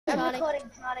I'm recording,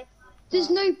 Charlie. There's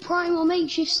no prime or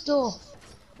makeshift stuff.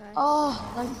 Nice.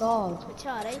 Oh, thank God.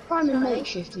 Charlie. Prime and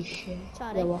makeshift is shit.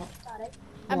 Charlie. Yeah, what?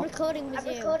 I'm What? recording with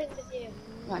you.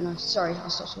 Right, nice. Sorry, I'll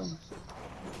stop swearing.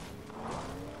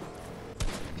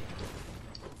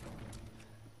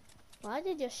 Why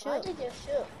did you shoot?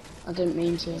 I didn't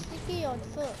mean to. Sticky on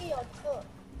foot.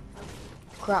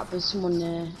 Crap, there's someone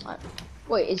there.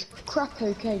 Wait, is crap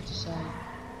okay to say?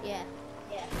 Yeah.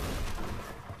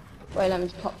 Wait, let me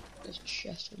just pop this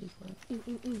chest really quick.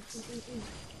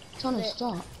 It's on a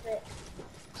stop.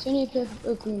 It's only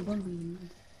a green bumble in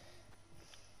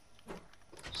there.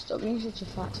 Stop being such a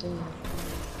fat silly.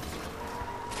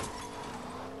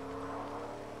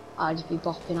 I'd just be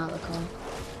bopping out of the car.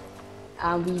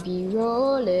 And we be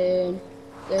rolling.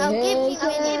 I'll give you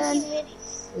minis.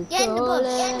 Get in the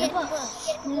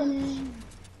bush.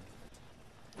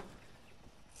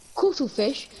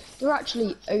 Cuttlefish, they're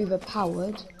actually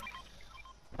overpowered.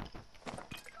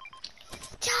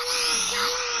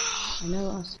 I know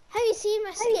us. Have you seen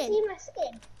my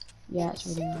skin? Yeah, it's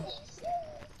really nice.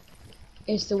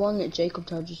 It's the one that Jacob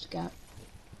told you to get.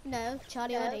 No,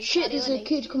 Charlie already. Shit, there's a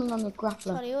kid coming on the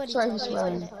grappler. Charlie already Sorry for told me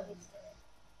swearing. about it.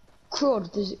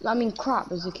 Crud, crap,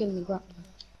 there's a kid in the grappler.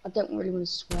 I don't really want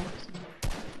to swear.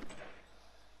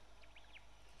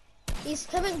 He's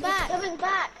coming back.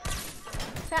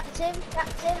 Trapped him.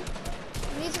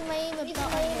 I'm using my aim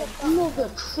about him. Mother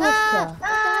trucker. What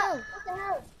the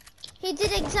hell? He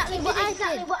did exactly what I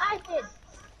did.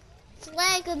 His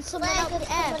leg and someone up in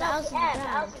the air, but I was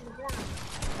in the ground.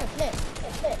 Oh, flip.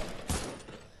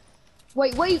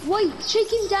 Wait,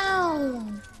 shake him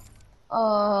down.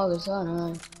 Oh, there's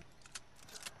no.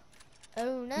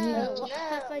 Oh no, what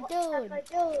have I done?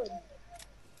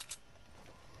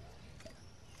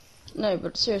 No,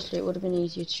 but seriously, it would have been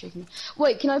easier to shake him.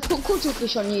 Wait, can I put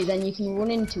cuttlefish on you, then you can run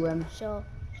into him? Sure.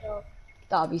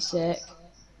 That'd be sick.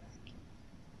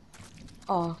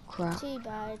 Oh, crap. Too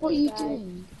bad. What are you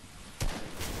doing?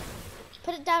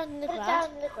 Put it down in the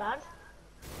ground.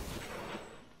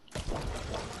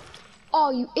 Oh,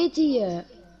 you idiot.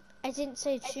 I didn't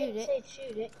say shoot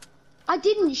it. I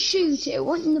didn't shoot it, it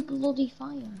went in the bloody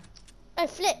fire. Oh,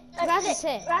 flip. Raz is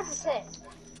here.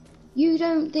 You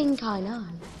don't think I know.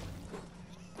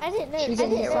 I didn't know. Should we get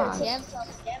hit Raz? Yeah.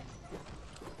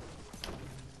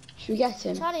 Should we get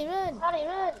him? Charlie, run.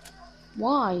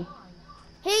 Why?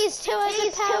 He's too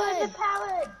overpowered.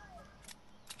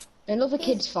 Another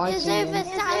kid's fighting There's over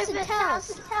him. 1,000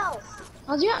 tells.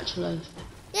 Has he actually?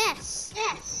 Yes.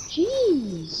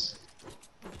 Jeez.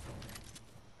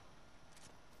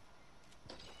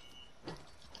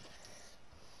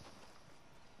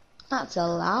 That's a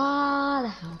lot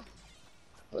of help.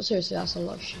 But seriously, that's a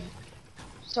lot of shit.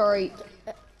 Sorry.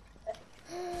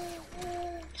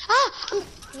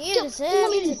 You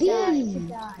deserve to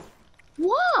die.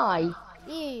 Why?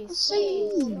 You So see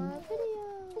mean. my video.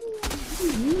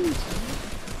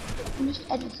 I'm just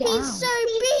edit it He's out. so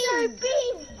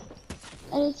beam.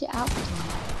 Edit it out.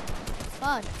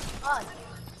 God.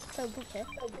 Don't put it.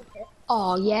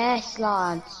 Oh yes,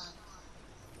 lads.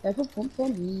 Have a pump for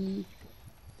me.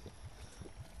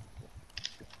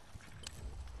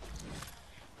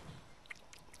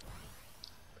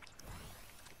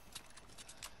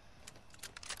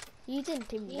 You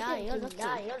didn't even die, you're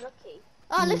lucky.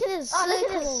 Oh, look at this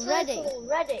circle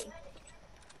already.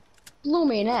 Blow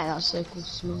me in air, that circle's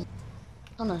small.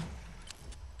 Oh no.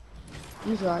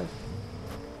 You drive.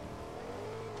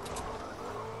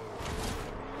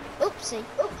 Oopsie.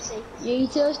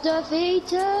 Yeetus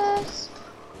defeaters!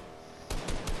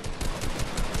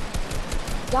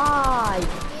 Die!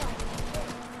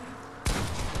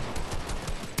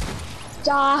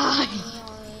 Die!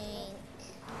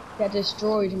 Get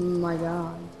destroyed, my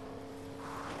god.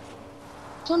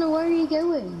 Johnny, where are you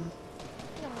going?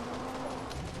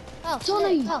 Oh,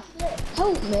 Johnny,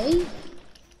 help me.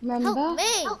 Remember? Help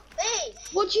me.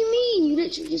 What do you mean? You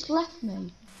literally just left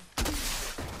me.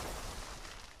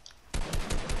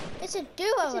 It's a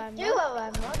duo, Ramon.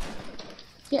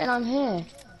 Yeah, and I'm here.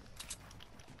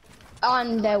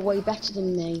 And they're way better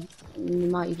than me. And you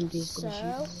might even be as good as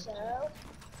you.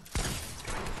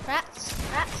 Rats.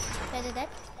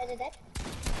 Dead.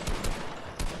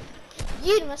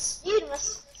 Unimus.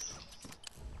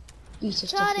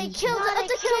 Charlie, kill the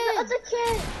other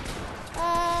kid.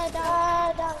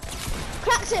 Down.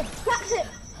 Cracks him.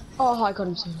 Oh, I got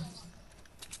him soon.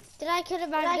 Did I kill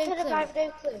him? I have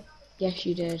no clue. Yes,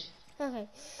 you did. Okay.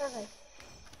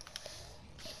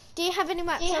 Do you have any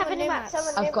mats?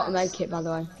 I've got a med kit, by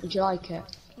the way. Would you like it?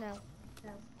 No.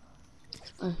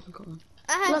 Oh, I've got one.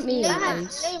 I have Let me no in,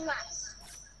 mats.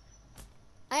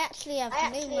 I actually have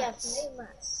no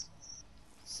mats.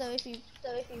 So if you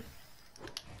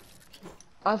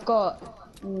I've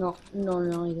got none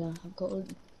either. I've got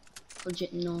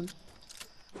legit none.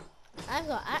 I've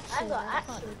got action.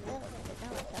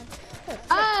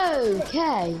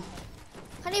 Okay.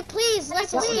 Can you please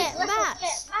let us get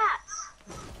mats?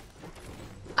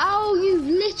 Oh, you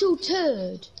little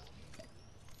turd.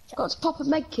 Got to pop a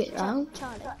med kit round.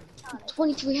 Charlie.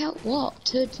 23 health. What?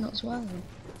 Turd's not swallowing.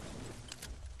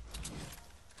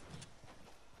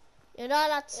 You're not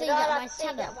allowed to say that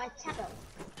my channel.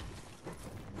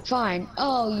 Fine.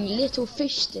 Oh, you little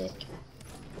fish stick.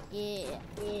 Yeah.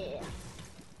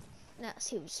 That's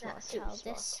who's smart child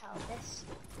this.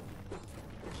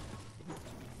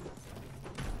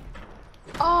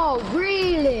 Oh,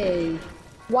 really?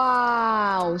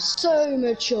 Wow, so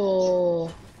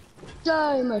mature.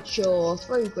 So mature.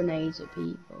 Throw grenades at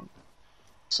people.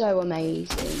 So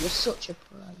amazing. You're such a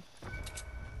pro.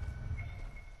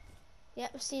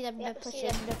 Yep, see them, they're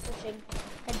pushing.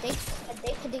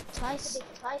 Headache twice.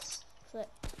 Flip.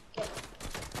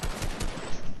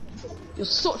 You're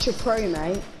such a pro,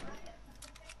 mate.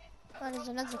 Oh, there's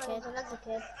another kid.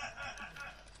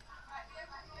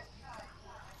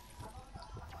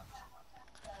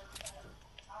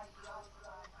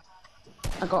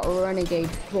 I got a renegade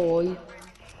boy.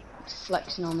 Just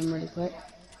flexing on them really quick.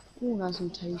 Ooh, nice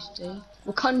and toasty.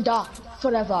 Wakanda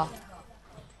forever.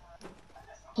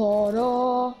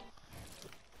 Hora.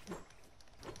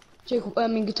 Jacob,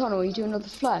 Katana, will you do another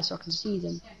flare so I can see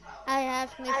them? I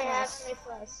have no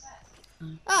flares.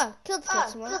 Oh, killed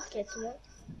the kid someone.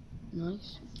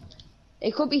 Nice.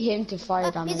 It could be him to fire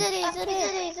damage. He's in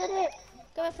it.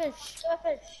 Go and fish.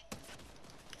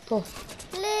 Puff.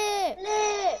 Flip.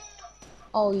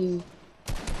 Oh, you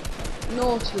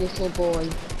naughty little boy.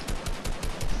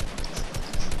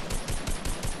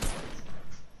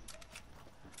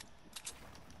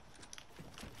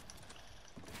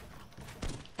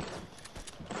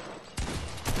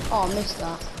 Oh, I missed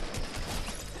that.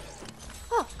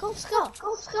 Oh, gold scar.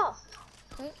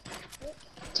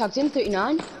 Tagged him,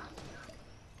 39.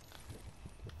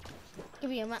 Give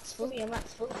me a mats full.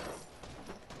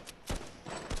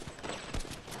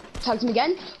 Tagged him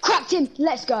again. Cracked him.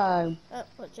 Let's go. Oh,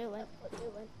 what do you win?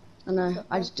 I know.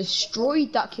 I just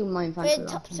destroyed that kill mine. We're in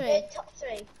top three.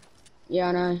 Yeah,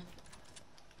 I know.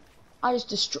 I just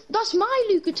destroyed. That's my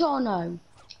Lucatano.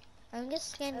 I'm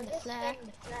just scanning the flare.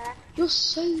 You're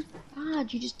so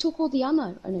bad. You just took all the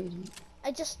ammo. I know you didn't.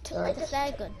 I just took the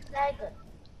flare gun.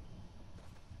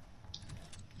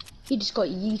 He just got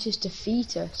Yeetus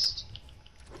defeatist.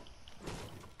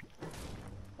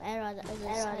 Where are the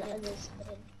others?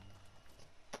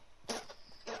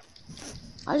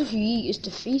 I just Yeetus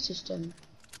defeatist him.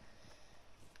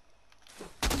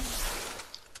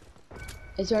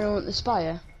 Is there anyone at the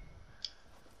spire?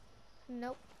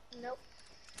 Nope.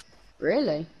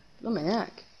 Really? On my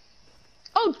neck.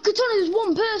 Oh, Katana, there's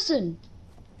one person!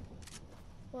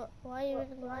 What? Why are you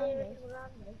running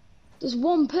around me? There's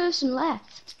one person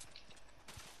left.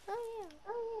 Oh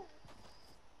yeah.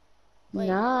 Wait,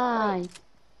 Nice.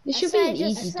 This should be an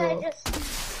easy door.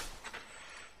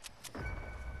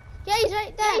 Yeah, he's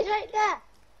right there.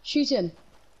 Shoot him.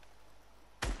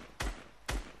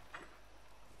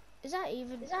 Is that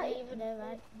even?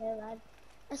 No, man.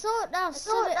 I saw it now.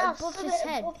 Saw it above his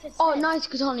head. Oh, nice,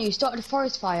 Katana, you started a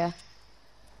forest fire.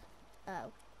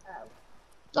 Oh.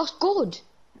 That's good.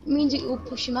 It means it will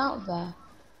push him out of there.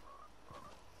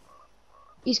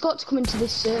 He's got to come into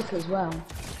this circle as well.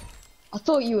 I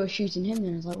thought you were shooting him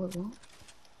then. I was like, wait, what?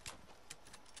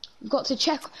 You've got to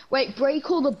check. Wait, break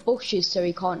all the bushes so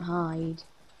he can't hide.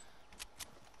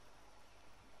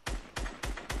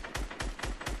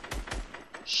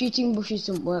 Shooting bushes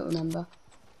doesn't work, remember?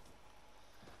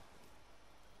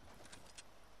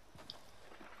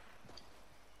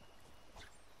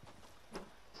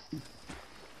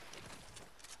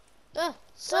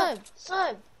 Saw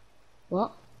him.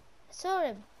 What? Saw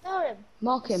him.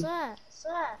 Mark him. Swear.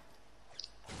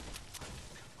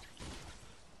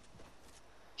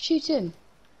 Shoot him.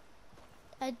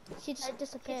 He just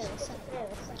disappeared.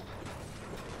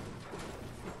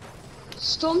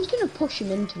 Storm's gonna push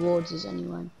him in towards us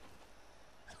anyway.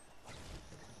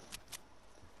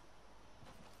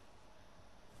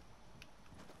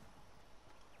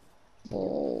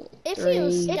 Four, If three, he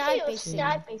was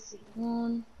sky basing.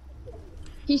 1.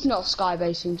 He's not sky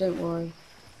basing, don't worry.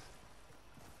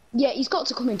 Yeah, he's got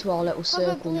to come into our little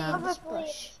circle now.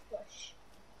 Bush.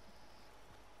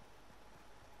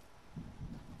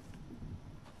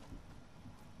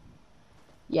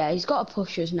 Yeah, he's got to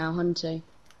push us now, hasn't he?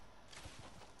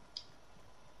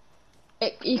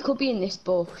 He could be in this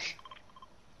bush.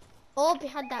 Or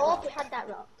behind that rock.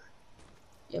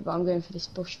 Yeah, but I'm going for this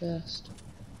bush first.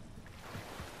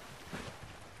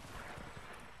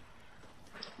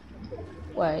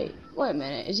 Wait a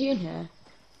minute, is he in here?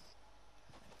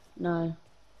 No.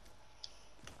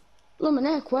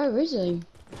 Luminek, where is he?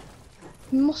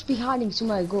 He must be hiding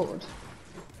somewhere good.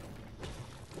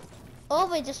 Or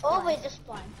we just spawn.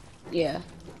 Yeah.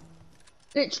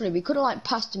 Literally, we could have like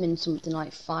passed him in something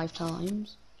like 5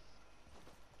 times.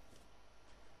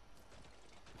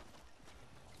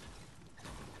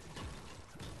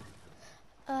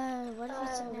 What if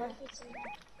it's in there?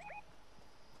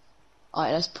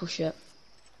 Alright, let's push it.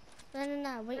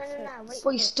 No, wait for it.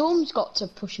 Wait, Storm's got to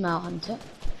push him out, hasn't it?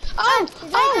 He's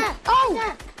right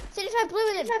there. See if I blew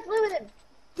with him.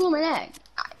 Luminek.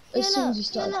 As soon as he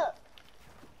Here, started. look.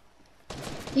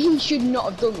 He should not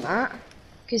have done that.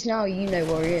 Because now you know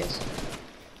where he is.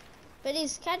 But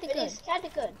he's kind of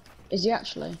good. Is he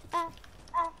actually?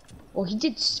 Well, he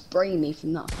did spray me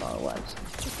from that far away.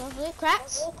 He's probably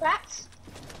cracks.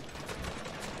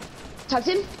 Tagged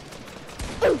him.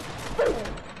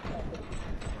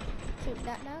 Shoot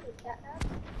that down.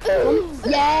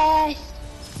 Yes!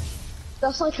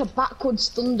 That's like a backwards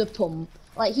thunder pump.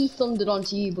 Like, he thundered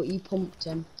onto you, but you pumped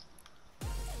him.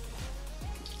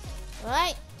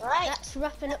 Right. That's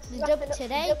wrapping up the dub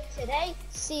today.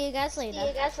 See you guys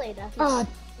later. Ah,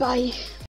 bye.